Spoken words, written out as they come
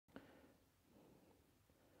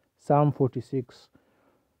Psalm 46.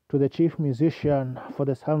 To the chief musician, for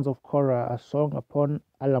the sons of Korah, a song upon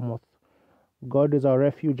Alamoth. God is our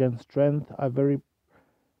refuge and strength, a very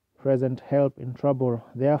present help in trouble.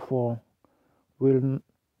 Therefore will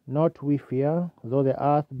not we fear, though the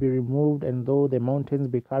earth be removed, and though the mountains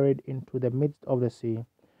be carried into the midst of the sea,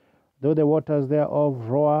 though the waters thereof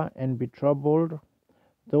roar and be troubled,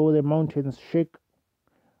 though the mountains shake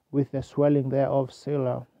with the swelling thereof.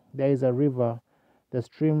 Selah. There is a river, the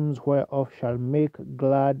streams whereof shall make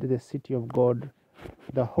glad the city of God,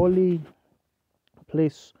 the holy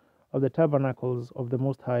place of the tabernacles of the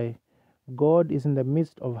Most High. God is in the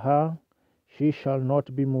midst of her, she shall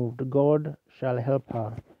not be moved. God shall help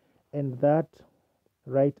her, and that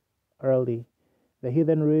right early. The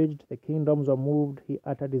heathen raged, the kingdoms were moved, he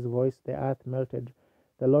uttered his voice, the earth melted.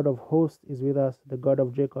 The Lord of hosts is with us, the God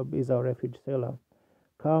of Jacob is our refuge. Selah.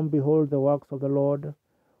 Come, behold the works of the Lord,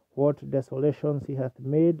 what desolations he hath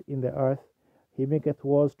made in the earth. He maketh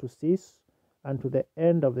wars to cease, and to the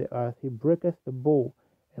end of the earth. He breaketh the bow,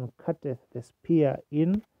 and cutteth the spear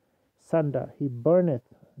in sunder. He burneth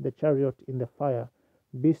the chariot in the fire.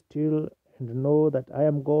 Be still, and know that I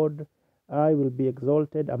am God. I will be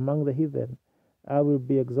exalted among the heathen. I will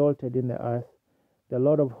be exalted in the earth. The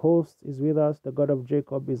Lord of hosts is with us. The God of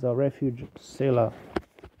Jacob is our refuge. Selah.